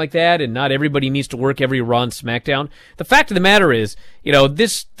everything like that, and not everybody needs to work every Raw and SmackDown, the fact of the matter is,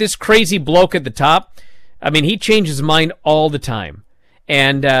 this crazy bloke at the top, I mean, he changes his mind all the time.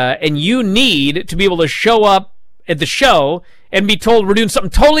 And you need to be able to show up at the show and be told we're doing something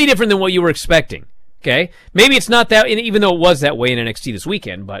totally different than what you were expecting. Okay? Maybe it's not that, even though it was that way in NXT this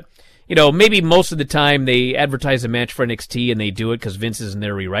weekend, but, maybe most of the time they advertise a match for NXT and they do it because Vince isn't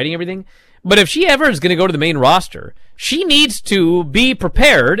there rewriting everything. But if she ever is going to go to the main roster, she needs to be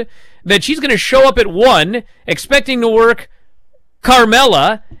prepared that she's going to show up at 1 expecting to work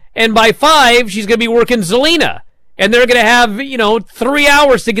Carmella, and by 5 she's going to be working Zelina. And they're going to have, 3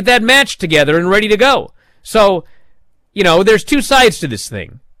 hours to get that match together and ready to go. So, there's 2 sides to this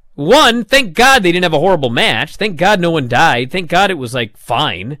thing. One, thank God they didn't have a horrible match. Thank God no one died. Thank God it was,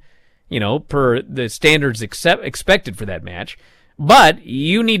 fine, per the standards expected for that match. But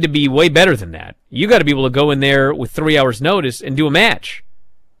you need to be way better than that. You got to be able to go in there with 3 hours notice and do a match.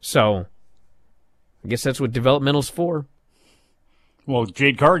 So, I guess that's what developmental's for. Well,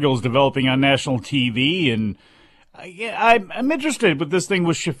 Jade Cargill is developing on national TV, and I'm interested with this thing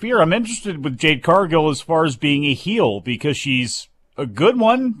with Shafir. I'm interested with Jade Cargill as far as being a heel, because she's a good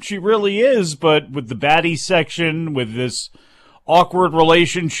one. She really is, but with the baddie section, with this awkward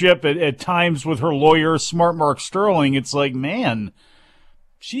relationship at times with her lawyer, Smart Mark Sterling, it's like, man,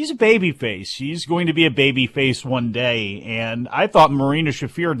 she's a babyface. She's going to be a babyface one day, and I thought Marina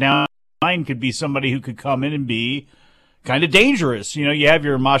Shafir down the line could be somebody who could come in and be kind of dangerous. You have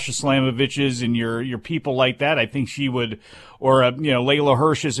your Masha Slamoviches and your people like that. I think she would, or, Layla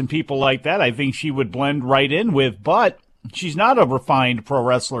Hirsch's and people like that. I think she would blend right in with, but she's not a refined pro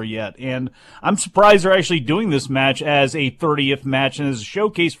wrestler yet. And I'm surprised they're actually doing this match as a 30th match and as a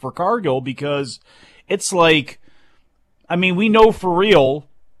showcase for Cargill, because it's like, we know for real,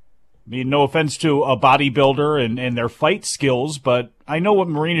 no offense to a bodybuilder and their fight skills, but I know what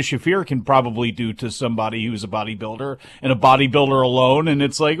Marina Shafir can probably do to somebody who's a bodybuilder and a bodybuilder alone. And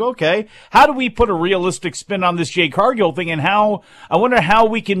it's like, okay, how do we put a realistic spin on this Jade Cargill thing? And I wonder how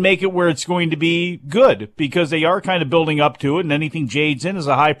we can make it where it's going to be good, because they are kind of building up to it, and anything Jade's in is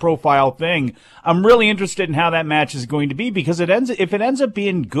a high profile thing. I'm really interested in how that match is going to be, because if it ends up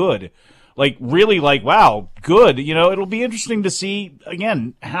being good, wow, good. It'll be interesting to see,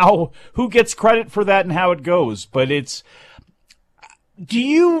 again, who gets credit for that and how it goes. But if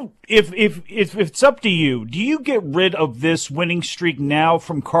it's up to you, do you get rid of this winning streak now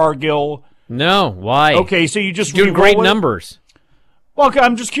from Cargill? No, why? Okay, so you just doing great numbers. Well,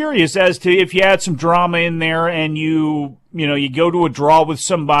 I'm just curious as to if you had some drama in there and you go to a draw with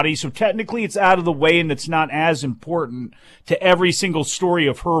somebody, so technically it's out of the way and it's not as important to every single story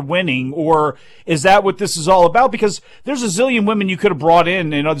of her winning, or is that what this is all about? Because there's a zillion women you could have brought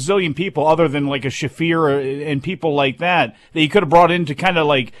in, and a zillion people other than like a Shafir and people like that you could have brought in to kind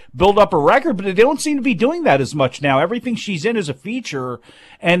of build up a record, but they don't seem to be doing that as much now. Everything she's in is a feature,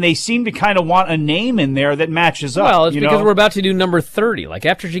 and they seem to kind of want a name in there that matches up. Well, it's because we're about to do number 30.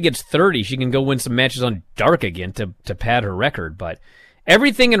 After she gets 30, she can go win some matches on Dark again to pad her record. But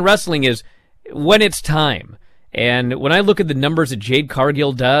everything in wrestling is when it's time. And when I look at the numbers that Jade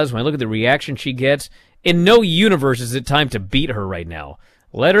Cargill does, when I look at the reaction she gets, in no universe is it time to beat her right now.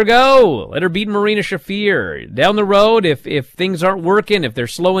 Let her go. Let her beat Marina Shafir. Down the road, if things aren't working, if they're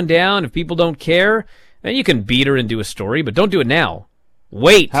slowing down, if people don't care, then you can beat her and do a story, but don't do it now.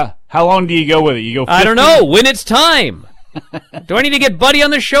 Wait. How long do you go with it? You go 50? I don't know. When it's time. Do I need to get Buddy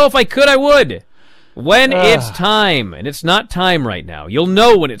on the show? If I could, I would. When it's time. And it's not time right now. You'll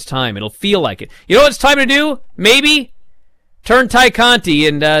know when it's time. It'll feel like it. You know what it's time to do? Maybe turn Ty Conti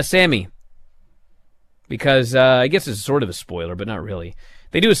and Sammy. Because I guess it's sort of a spoiler, but not really.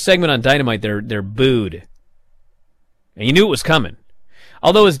 They do a segment on Dynamite. They're booed. And you knew it was coming.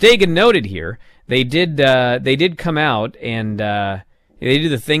 Although, as Dagan noted here, they did come out and they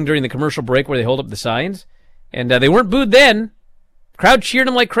did the thing during the commercial break where they hold up the signs. And they weren't booed then. Crowd cheered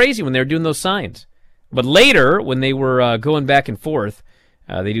them like crazy when they were doing those signs. But later, when they were going back and forth,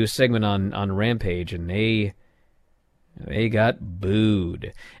 they do a segment on Rampage, and they got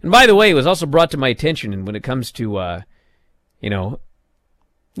booed. And by the way, it was also brought to my attention, and when it comes to, have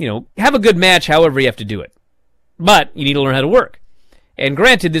a good match however you have to do it. But you need to learn how to work. And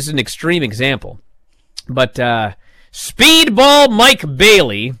granted, this is an extreme example. But Speedball Mike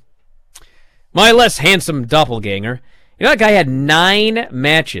Bailey, my less handsome doppelganger, you know that guy had 9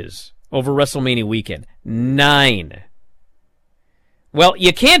 matches over WrestleMania weekend. 9. Well,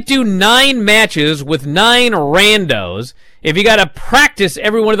 you can't do 9 matches with 9 randos if you got to practice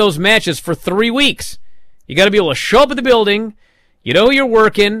every one of those matches for 3 weeks. You got to be able to show up at the building, you know who you're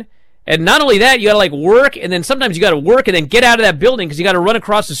working, and not only that, you got to work, and then sometimes you got to work and then get out of that building because you got to run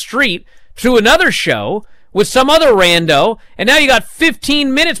across the street to another show with some other rando, and now you got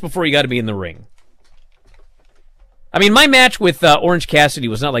 15 minutes before you got to be in the ring. I mean, my match with Orange Cassidy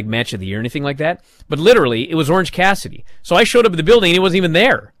was not like match of the year or anything like that, but literally, it was Orange Cassidy. So I showed up at the building, and he wasn't even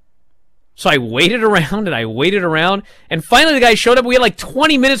there. So I waited around, and finally the guy showed up. We had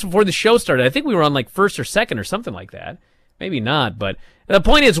 20 minutes before the show started. I think we were on first or second or something like that. Maybe not, but the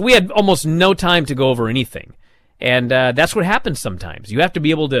point is we had almost no time to go over anything. And that's what happens sometimes. You have to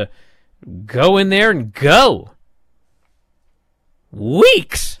be able to go in there and go.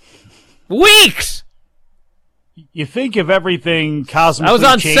 Weeks! You think if everything cosmically I was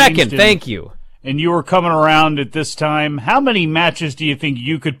on changed second, thank you. And you were coming around at this time, how many matches do you think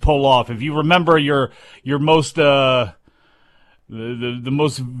you could pull off? If you remember your most the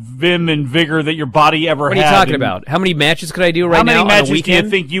most vim and vigor that your body ever had. What are you talking about? How many matches could I do right now on a weekend? How many matches do you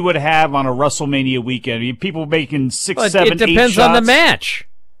think you would have on a WrestleMania weekend? I mean, people making 6, 7, 8 shots. It depends on the match.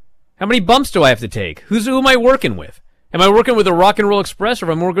 How many bumps do I have to take? Who am I working with? Am I working with the Rock and Roll Express,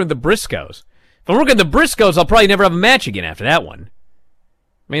 or am I working with the Briscoes? If I'm working with the Briscoes, I'll probably never have a match again after that one.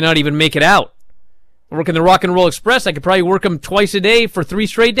 May not even make it out. If I'm working the Rock and Roll Express, I could probably work them twice a day for 3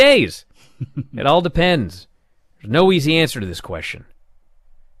 straight days. It all depends. There's no easy answer to this question.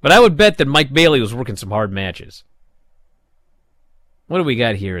 But I would bet that Mike Bailey was working some hard matches. What do we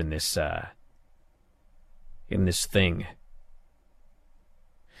got here in this thing?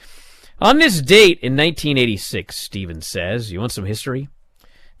 On this date in 1986, Steven says, you want some history?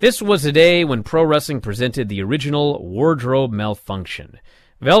 This was the day when pro wrestling presented the original wardrobe malfunction.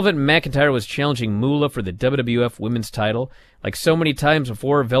 Velvet McIntyre was challenging Moolah for the WWF Women's title. Like so many times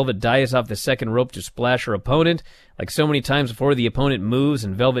before, Velvet dives off the second rope to splash her opponent. Like so many times before, the opponent moves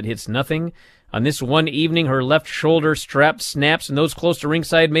and Velvet hits nothing. On this one evening, her left shoulder strap snaps, and those close to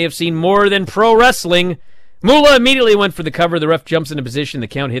ringside may have seen more than pro wrestling. Moolah immediately went for the cover. The ref jumps into position. The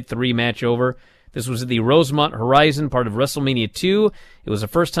count hit 3, match over. This was at the Rosemont Horizon, part of WrestleMania 2. It was the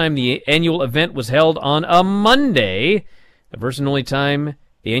first time the annual event was held on a Monday. The first and only time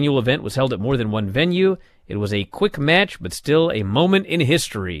the annual event was held at more than one venue. It was a quick match, but still a moment in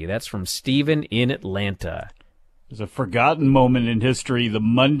history. That's from Steven in Atlanta. There's a forgotten moment in history, the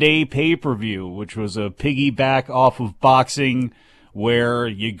Monday pay-per-view, which was a piggyback off of boxing, where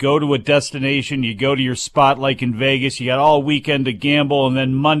you go to a destination, you go to your spot like in Vegas, you got all weekend to gamble, and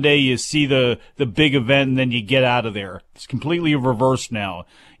then Monday you see the big event, and then you get out of there. It's completely reversed now.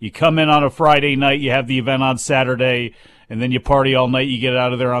 You come in on a Friday night, you have the event on Saturday, and then you party all night, you get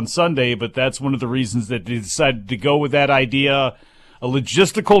out of there on Sunday, but that's one of the reasons that they decided to go with that idea. A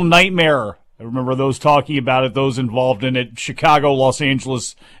logistical nightmare. I remember those talking about it, those involved in it, Chicago, Los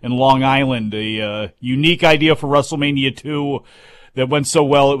Angeles, and Long Island. A unique idea for WrestleMania 2 that went so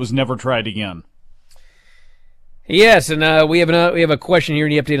well it was never tried again. Yes, and we have a question here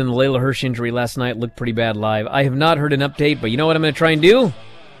in the update on the Layla Hirsch injury last night. Looked pretty bad live. I have not heard an update, but you know what I'm going to try and do?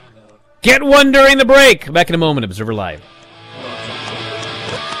 Get one during the break. Back in a moment, Observer Live.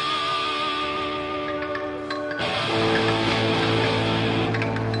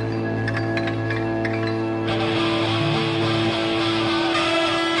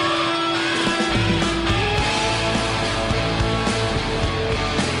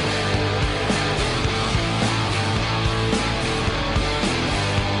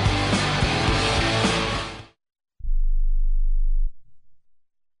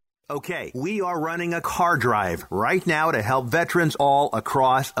 Okay, we are running a car drive right now to help veterans all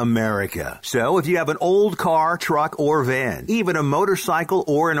across America. So if you have an old car, truck, or van, even a motorcycle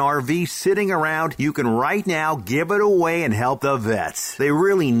or an RV sitting around, you can right now give it away and help the vets. They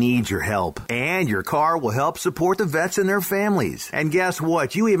really need your help. And your car will help support the vets and their families. And guess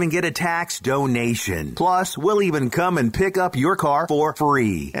what? You even get a tax donation. Plus, we'll even come and pick up your car for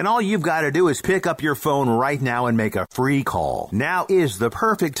free. And all you've got to do is pick up your phone right now and make a free call. Now is the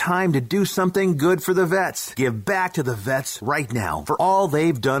perfect time to do something good for the vets. Give back to the vets right now for all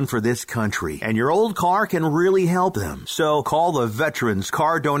they've done for this country. And your old car can really help them. So call the Veterans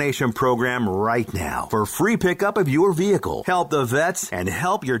Car Donation Program right now for free pickup of your vehicle. Help the vets and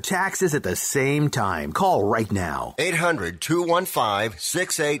help your taxes at the same time. Call right now.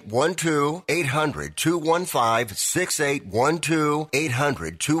 800-215-6812. 800-215-6812.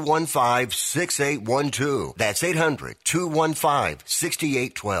 800-215-6812. That's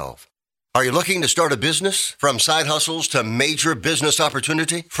 800-215-6812. Are you looking to start a business? From side hustles to major business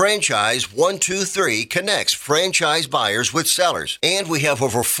opportunity? Franchise 123 connects franchise buyers with sellers. And we have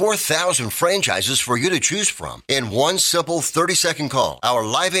over 4,000 franchises for you to choose from. In one simple 30-second call, our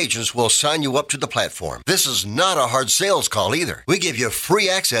live agents will sign you up to the platform. This is not a hard sales call either. We give you free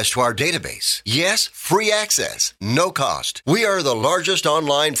access to our database. Yes, free access. No cost. We are the largest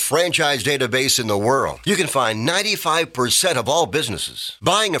online franchise database in the world. You can find 95% of all businesses.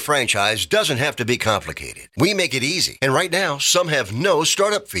 Buying a franchise doesn't have to be complicated. We make it easy. And right now, some have no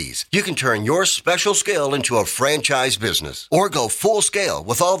startup fees. You can turn your special skill into a franchise business or go full scale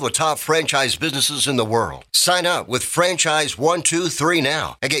with all the top franchise businesses in the world. Sign up with Franchise 123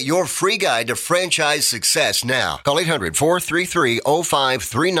 now and get your free guide to franchise success now. Call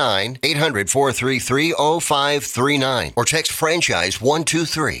 800-433-0539, 800-433-0539, or text Franchise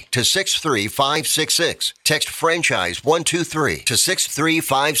 123 to 63566. Text Franchise 123 to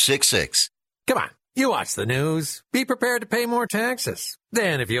 63566. Come on, you watch the news. Be prepared to pay more taxes.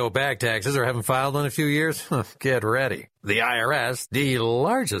 Then if you owe back taxes or haven't filed in a few years, get ready. The IRS, the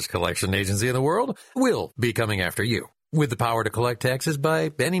largest collection agency in the world, will be coming after you with the power to collect taxes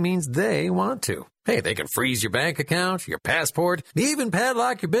by any means they want to. Hey, they can freeze your bank account, your passport, even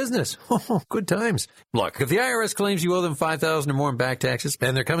padlock your business. Good times. Look, if the IRS claims you owe them $5,000 or more in back taxes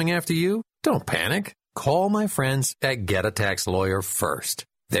and they're coming after you, don't panic. Call my friends at Get a Tax Lawyer first.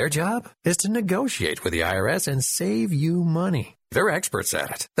 Their job is to negotiate with the IRS and save you money. They're experts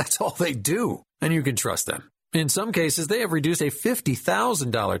at it. That's all they do. And you can trust them. In some cases, they have reduced a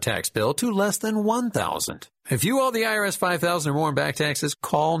 $50,000 tax bill to less than $1,000. If you owe the IRS $5,000 or more in back taxes,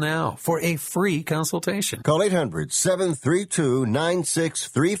 call now for a free consultation. Call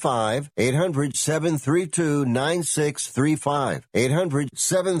 800-732-9635. 800-732-9635.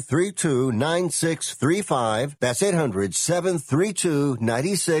 800-732-9635. That's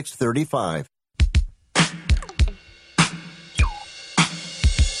 800-732-9635.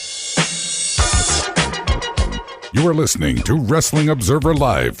 You are listening to Wrestling Observer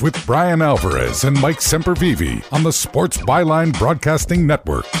Live with Bryan Alvarez and Mike Sempervive on the Sports Byline Broadcasting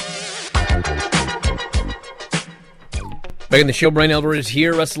Network. Back in the show, Bryan Alvarez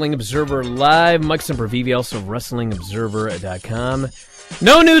here, Wrestling Observer Live. Mike Sempervive, also of WrestlingObserver.com.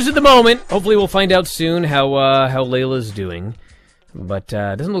 No news at the moment. Hopefully we'll find out soon how Layla's doing. But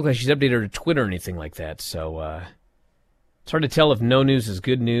it doesn't look like she's updated her Twitter or anything like that. So it's hard to tell if no news is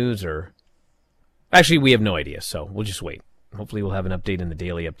good news or... Actually, we have no idea, so we'll just wait. Hopefully we'll have an update in the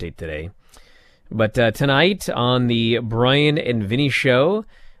daily update today. But tonight on the Bryan and Vinny show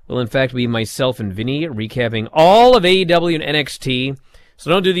will in fact be myself and Vinny recapping all of AEW and NXT. So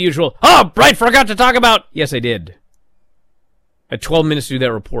don't do the usual, oh, Bright forgot to talk about... Yes, I did. I had 12 minutes to do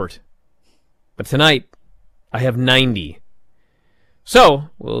that report. But tonight, I have 90. So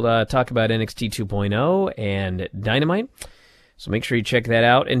we'll talk about NXT 2.0 and Dynamite. So make sure you check that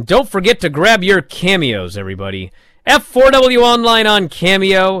out. And don't forget to grab your cameos, everybody. F4W Online on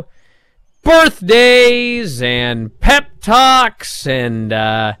Cameo. Birthdays and pep talks. And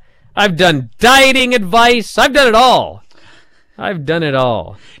I've done dieting advice. I've done it all.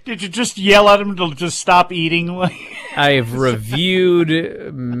 Did you just yell at him to just stop eating? I've reviewed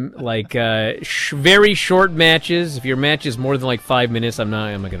very short matches. If your match is more than like 5 minutes, I'm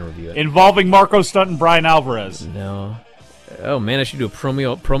not going to review it. Involving Marco Stunt and Bryan Alvarez. No. Oh, man, I should do a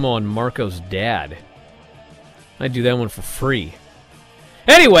promo on Marco's dad. I'd do that one for free.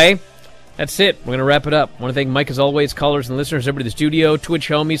 Anyway, that's it. We're going to wrap it up. I want to thank Mike, as always, callers and listeners, everybody in the studio, Twitch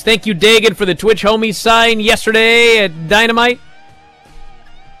homies. Thank you, Dagan, for the Twitch homies sign yesterday at Dynamite.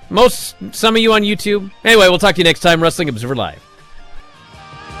 Some of you on YouTube. Anyway, we'll talk to you next time. Wrestling Observer Live.